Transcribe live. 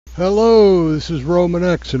Hello, this is Roman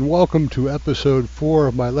X, and welcome to episode 4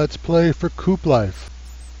 of my Let's Play for Coop Life.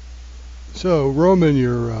 So, Roman,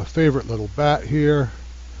 your favorite little bat here.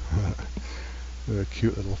 A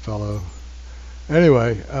cute little fellow.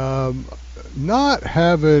 Anyway, not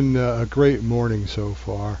having a great morning so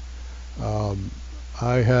far.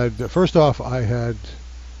 First off, I had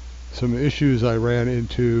some issues I ran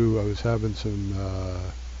into. I was having some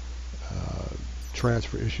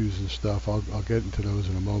transfer issues and stuff. I'll get into those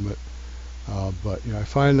in a moment. But I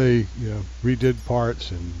finally redid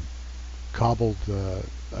parts and cobbled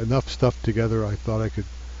enough stuff together. I thought I could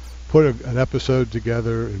put an episode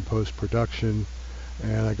together in post-production.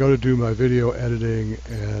 And I go to do my video editing,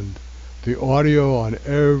 and the audio on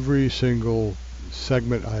every single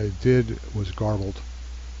segment I did was garbled.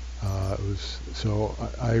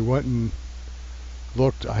 I went and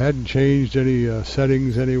looked. I hadn't changed any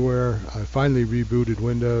settings anywhere. I finally rebooted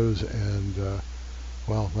Windows, and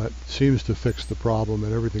well, that seems to fix the problem,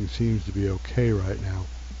 and everything seems to be okay right now.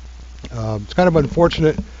 It's kind of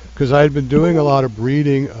unfortunate because I had been doing a lot of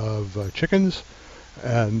breeding of chickens,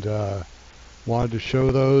 and wanted to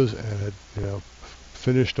show those, and had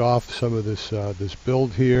finished off some of this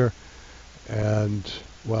build here, and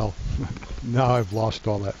well, now I've lost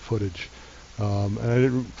all that footage. And I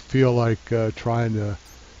didn't feel like trying to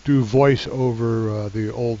do voice over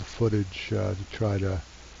the old footage to try to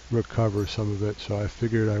recover some of it, so I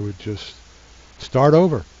figured I would just start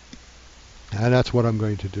over, and that's what I'm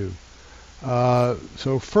going to do.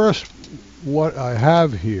 So first, what I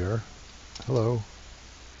have here, hello,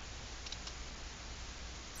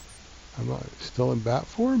 am I still in bat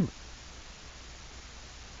form?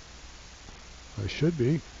 I should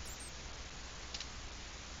be.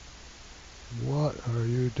 What are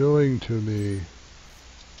you doing to me?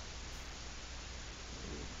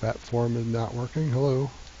 Bat form is not working.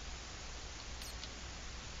 Hello.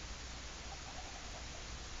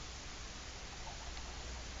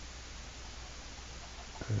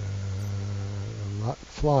 I'm not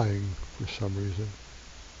flying for some reason.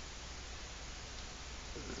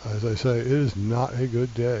 As I say, it is not a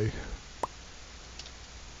good day.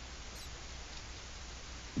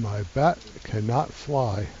 My bat cannot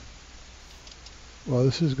fly. Well,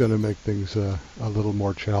 this is going to make things a little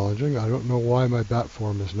more challenging. I don't know why my bat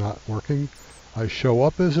form is not working. I show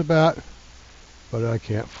up as a bat, but I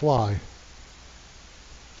can't fly.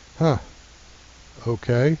 Huh.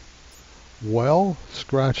 Okay. Well,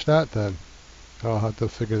 scratch that then. I'll have to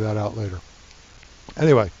figure that out later.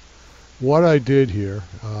 Anyway, what I did here,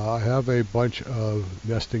 I have a bunch of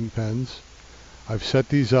nesting pens. I've set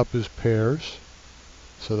these up as pairs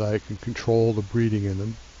so that I can control the breeding in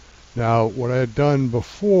them. Now, what I had done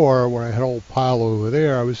before, when I had a whole pile over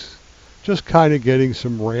there, I was just kind of getting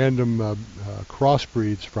some random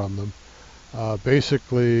crossbreeds from them.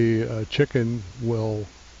 Basically, a chicken will,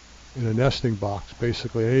 in a nesting box,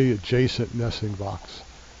 basically any adjacent nesting box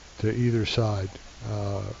to either side,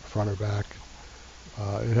 front or back,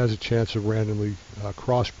 it has a chance of randomly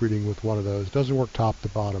crossbreeding with one of those. It doesn't work top to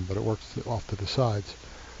bottom, but it works off to the sides.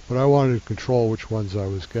 But I wanted to control which ones I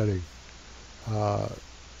was getting.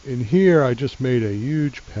 In here, I just made a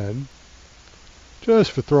huge pen, just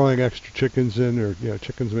for throwing extra chickens in, or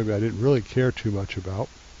chickens maybe I didn't really care too much about.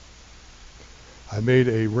 I made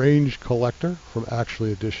a range collector from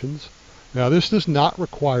Actually Additions. Now, this does not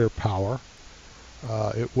require power.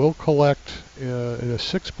 It will collect in a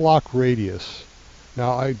 6-block radius.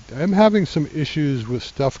 Now, I am having some issues with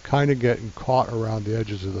stuff kind of getting caught around the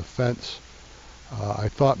edges of the fence. I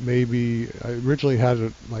thought maybe, I originally had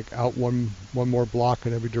it like out one more block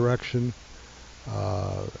in every direction,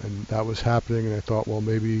 and that was happening, and I thought, well,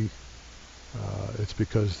 maybe it's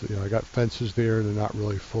because I got fences there and they're not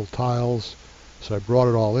really full tiles, so I brought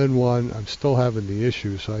it all in one. I'm still having the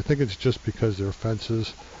issue, so I think it's just because they're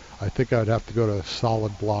fences. I think I'd have to go to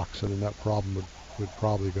solid blocks, and then that problem would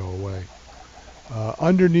probably go away.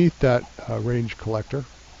 Underneath that range collector,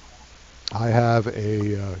 I have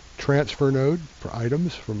a transfer node for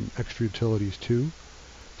items from Extra Utilities 2,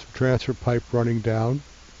 some transfer pipe running down,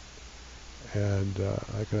 and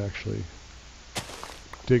I can actually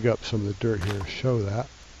dig up some of the dirt here to show that.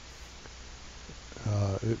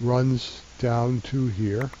 It runs down to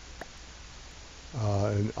here,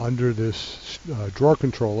 and under this drawer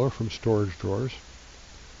controller from Storage Drawers.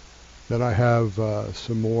 Then I have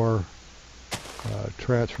some more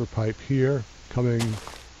transfer pipe here coming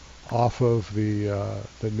off of the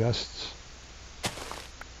nests,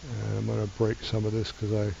 and I'm going to break some of this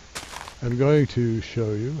because I'm going to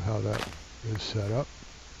show you how that is set up.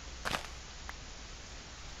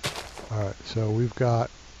 Alright, so we've got,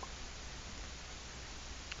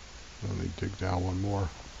 let me dig down one more.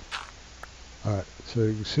 Alright, so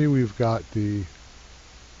you can see we've got the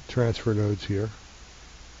transfer nodes here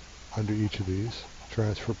under each of these,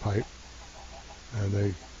 transfer pipe, and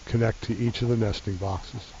they connect to each of the nesting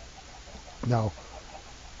boxes. Now,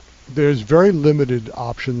 there's very limited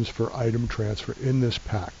options for item transfer in this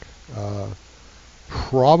pack.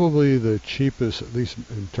 Probably the cheapest, at least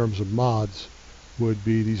in terms of mods, would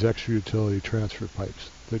be these extra utility transfer pipes.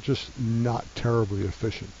 They're just not terribly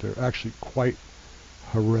efficient. They're actually quite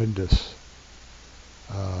horrendous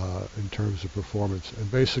in terms of performance. And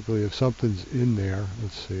basically, if something's in there,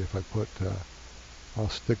 let's see if I put, I'll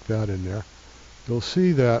stick that in there. You'll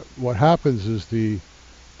see that what happens is the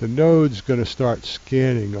node's going to start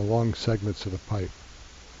scanning along segments of the pipe.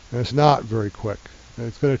 And it's not very quick. And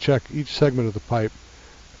it's going to check each segment of the pipe.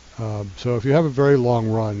 So if you have a very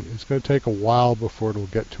long run, it's going to take a while before it'll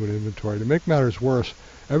get to an inventory. To make matters worse,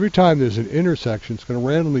 every time there's an intersection, it's going to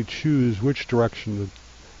randomly choose which direction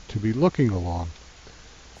to be looking along.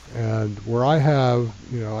 And where I have,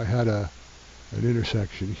 I had an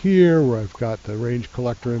intersection here where I've got the range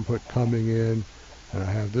collector input coming in, and I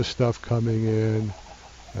have this stuff coming in.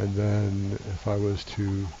 And then if I was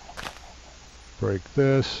to break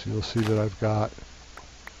this, you'll see that I've got,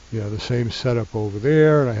 the same setup over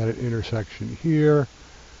there, and I had an intersection here.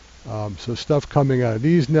 So stuff coming out of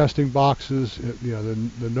these nesting boxes,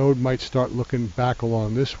 the node might start looking back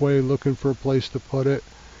along this way, looking for a place to put it.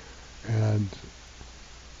 And,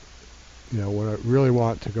 when I really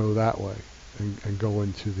want to go that way and go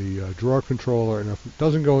into the drawer controller, and if it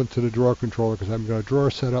doesn't go into the drawer controller because I've got a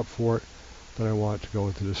drawer set up for it, then I want it to go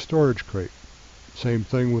into the storage crate. Same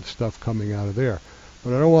thing with stuff coming out of there.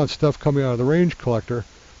 But I don't want stuff coming out of the range collector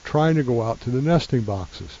trying to go out to the nesting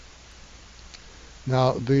boxes.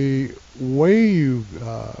 Now, the way you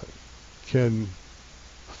can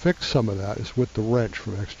fix some of that is with the wrench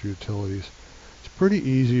from Extra Utilities. It's pretty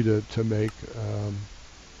easy to make.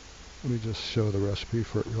 Let me just show the recipe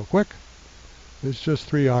for it real quick. It's just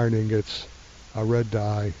 3 iron ingots, a red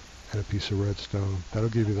dye, and a piece of redstone. That'll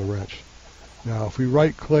give you the wrench. Now, if we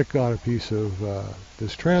right-click on a piece of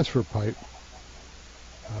this transfer pipe,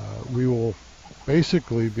 we will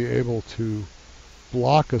basically be able to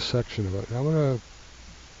block a section of it. Now,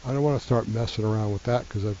 I don't want to start messing around with that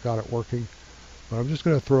because I've got it working, but I'm just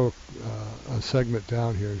going to throw a segment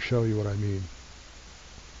down here and show you what I mean.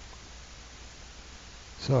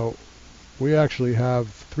 So, we actually have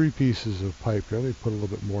 3 pieces of pipe here. Let me put a little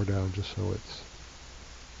bit more down just so it's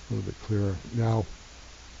a little bit clearer. Now,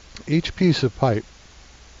 each piece of pipe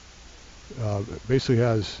basically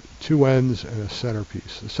has 2 ends and a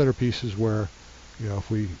centerpiece. The centerpiece is where, if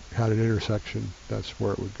we had an intersection, that's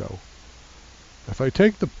where it would go. If I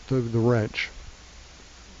take the wrench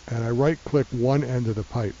and I right-click one end of the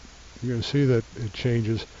pipe, you're going to see that it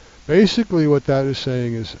changes. Basically what that is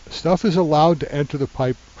saying is stuff is allowed to enter the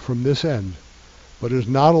pipe from this end, but is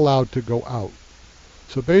not allowed to go out.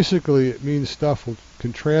 So basically it means stuff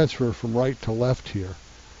can transfer from right to left here,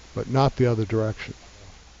 but not the other direction.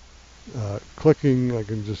 Clicking, I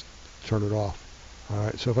can just turn it off.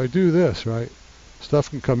 Alright, so if I do this, right, stuff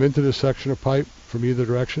can come into this section of pipe from either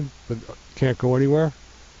direction, but can't go anywhere.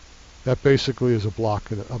 That basically is a blocked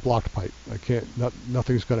pipe.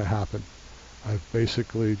 Nothing's going to happen. I've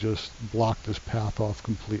basically just blocked this path off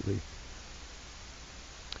completely.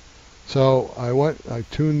 So I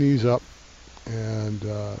tuned these up and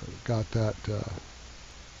got that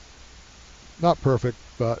not perfect,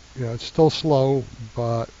 but it's still slow,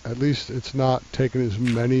 but at least it's not taking as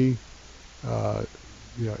many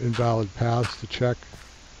invalid paths to check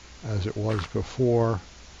as it was before,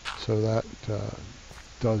 so that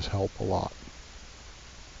does help a lot.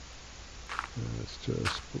 Let's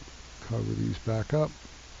just cover these back up.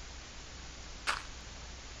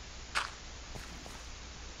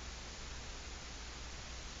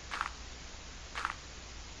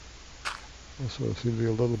 Also seems to be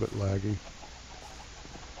a little bit laggy.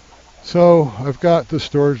 So I've got the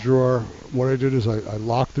storage drawer. What I did is I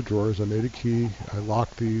locked the drawers. I made a key. I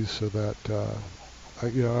locked these so that I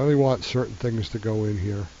only want certain things to go in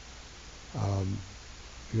here.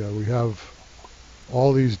 We have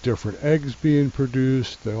all these different eggs being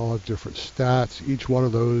produced. They all have different stats. Each one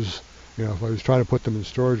of those, if I was trying to put them in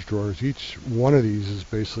storage drawers, each one of these is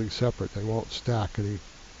basically separate. They won't stack any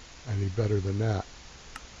better than that.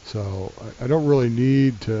 So I don't really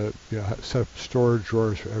need to set up storage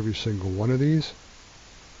drawers for every single one of these.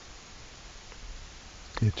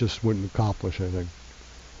 It just wouldn't accomplish anything.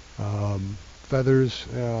 Feathers,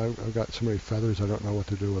 I've got so many feathers I don't know what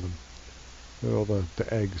to do with them. All the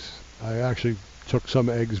eggs. I actually took some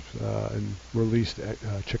eggs and released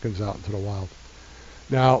chickens out into the wild.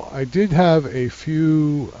 Now I did have a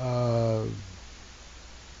few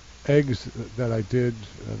eggs that I did.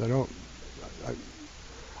 I don't.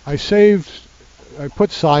 I saved. I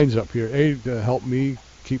put signs up here. A, to help me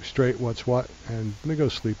keep straight what's what. And let me go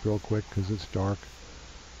sleep real quick because it's dark.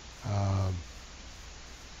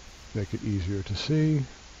 Make it easier to see.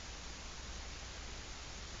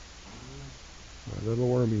 My little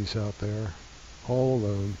wormies out there, all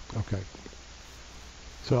alone. Okay.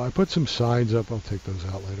 So I put some signs up. I'll take those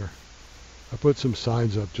out later. I put some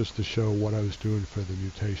signs up just to show what I was doing for the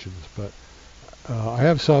mutations. But I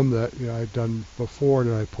have some that I've done before,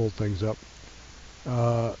 and then I pulled things up.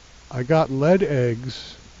 I got lead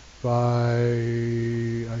eggs by,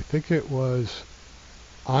 I think it was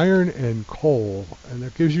iron and coal, and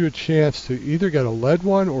that gives you a chance to either get a lead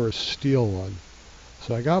one or a steel one.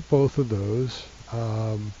 So I got both of those.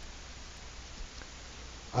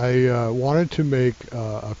 I wanted to make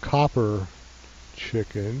a copper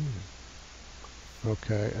chicken.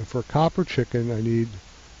 Okay, and for copper chicken, I need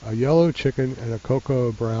a yellow chicken and a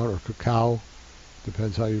cocoa brown or cacao,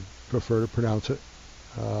 depends how you prefer to pronounce it.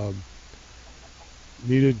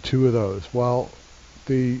 Needed 2 of those. Well,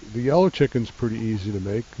 the yellow chicken's pretty easy to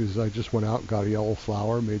make because I just went out and got a yellow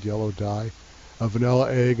flour, made yellow dye. A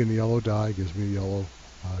vanilla egg and the yellow dye gives me yellow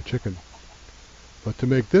chicken. But to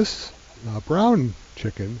make this brown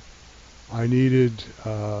chicken, I needed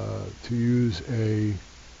to use a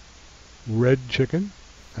red chicken,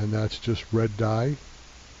 and that's just red dye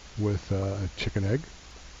with a chicken egg,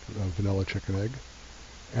 a vanilla chicken egg,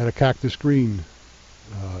 and a cactus green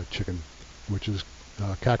chicken, which is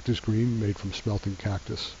cactus green made from smelting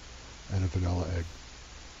cactus and a vanilla egg.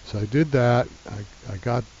 So I did that. I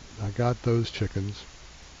got those chickens,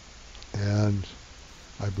 and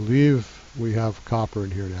I believe we have copper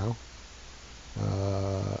in here now.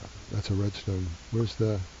 That's a redstone. Where's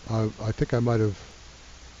the? I think I might have.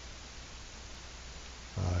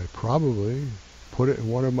 I probably put it in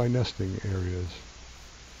one of my nesting areas.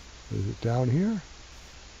 Is it down here?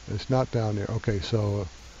 It's not down there. Okay, so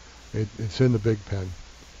it's in the big pen.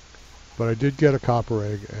 But I did get a copper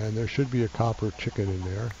egg, and there should be a copper chicken in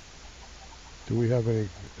there. Do we have any?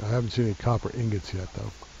 I haven't seen any copper ingots yet,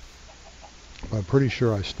 though. But I'm pretty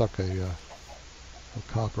sure I stuck a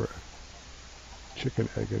copper chicken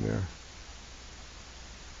egg in there.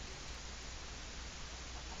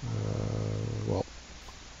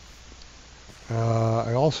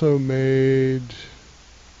 I also made,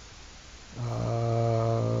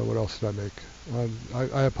 what else did I make?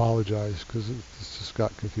 I apologize because this just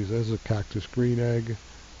got confused. There's a cactus green egg.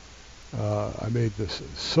 I made this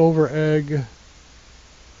silver egg,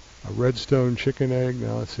 a redstone chicken egg.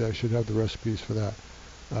 Now let's see, I should have the recipes for that.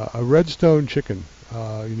 A redstone chicken.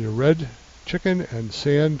 You need a red chicken and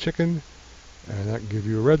sand chicken, and that can give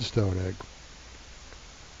you a redstone egg.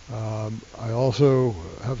 I also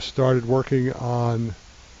have started working on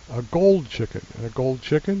a gold chicken. And a gold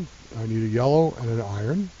chicken, I need a yellow and an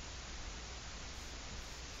iron.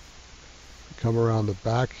 Come around the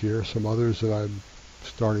back here, some others that I'm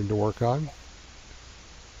starting to work on.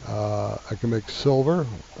 I can make silver.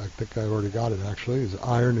 I think I already got it actually. It's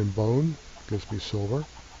iron and bone, gives me silver.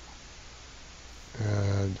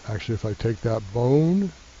 And actually if I take that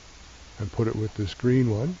bone and put it with this green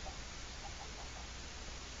one,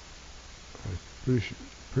 I'm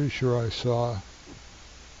pretty sure I saw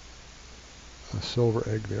a silver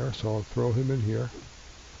egg there, so I'll throw him in here.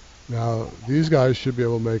 Now these guys should be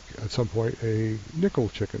able to make at some point a nickel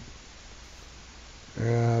chicken.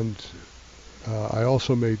 And I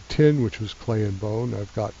also made tin, which was clay and bone.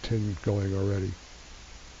 I've got tin going already.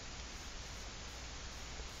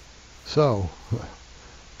 So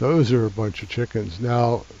those are a bunch of chickens.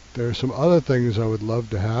 Now there's some other things I would love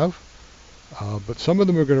to have, but some of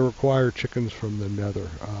them are going to require chickens from the nether.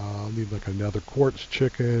 I'll need like a nether quartz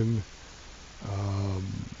chicken,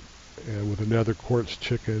 and with a nether quartz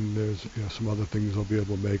chicken there's some other things I'll be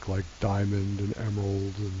able to make, like diamond and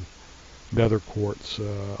emerald and nether quartz,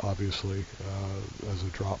 obviously, as a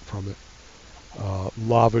drop from it.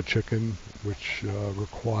 Lava chicken, which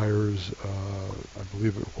requires, I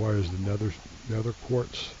believe it requires the nether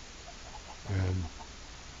quartz, and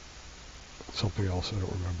something else I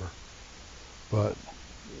don't remember. But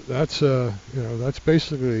that's that's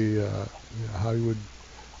basically how you would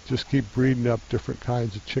just keep breeding up different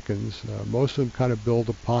kinds of chickens. Most of them kind of build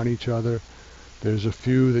upon each other. There's a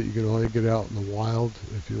few that you can only get out in the wild.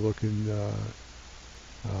 If you look in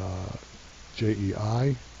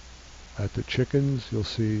JEI at the chickens, you'll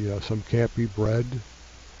see some can't be bred.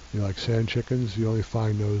 Like sand chickens, you only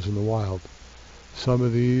find those in the wild. Some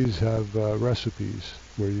of these have recipes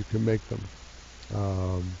where you can make them.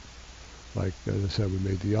 Like as I said, we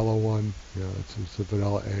made the yellow one. It's a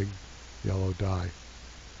vanilla egg, yellow dye.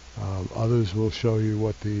 Others will show you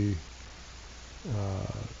what the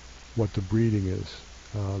breeding is.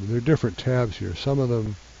 There are different tabs here. Some of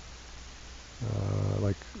them,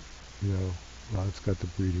 like, well, it's got the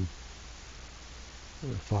breeding. I'm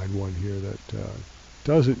going to find one here that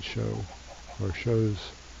doesn't show, or shows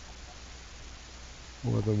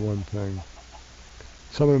more than one thing.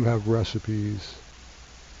 Some of them have recipes.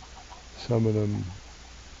 Some of them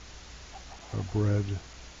are bred.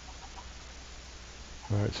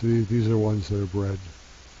 Alright, so these are ones that are bred.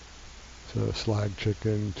 So a slag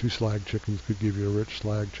chicken, 2 slag chickens could give you a rich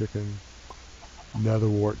slag chicken.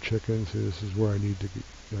 Netherwort chicken, so this is where I need to get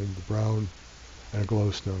the brown, and a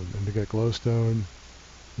glowstone. And to get glowstone,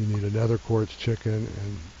 you need a nether quartz chicken,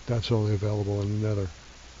 and that's only available in the nether.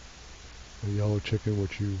 A yellow chicken,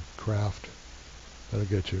 which you craft, that'll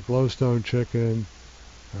get you a glowstone chicken.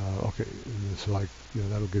 Okay, and it's like,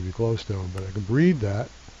 that'll give you glowstone, but I can breed that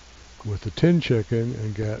with the tin chicken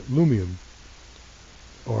and get lumium,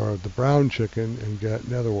 or the brown chicken and get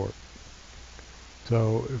netherwort.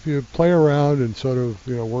 So if you play around and sort of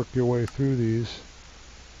work your way through these,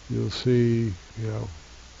 you'll see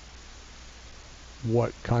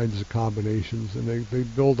what kinds of combinations, and they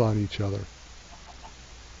build on each other.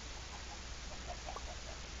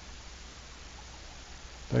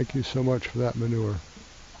 Thank you so much for that manure.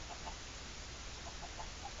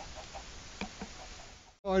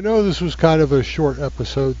 I know this was kind of a short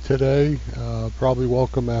episode today, probably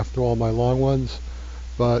welcome after all my long ones,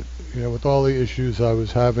 but with all the issues I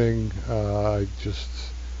was having, I just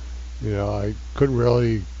I couldn't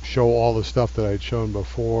really show all the stuff that I'd shown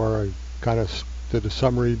before. I kind of did a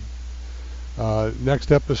summary.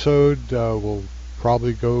 Next episode we'll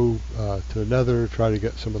probably go to the nether, try to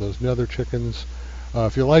get some of those nether chickens.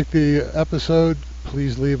 If you like the episode,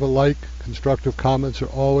 please leave a like. Constructive comments are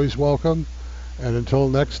always welcome. And until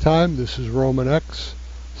next time, this is Roman X.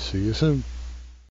 See you soon.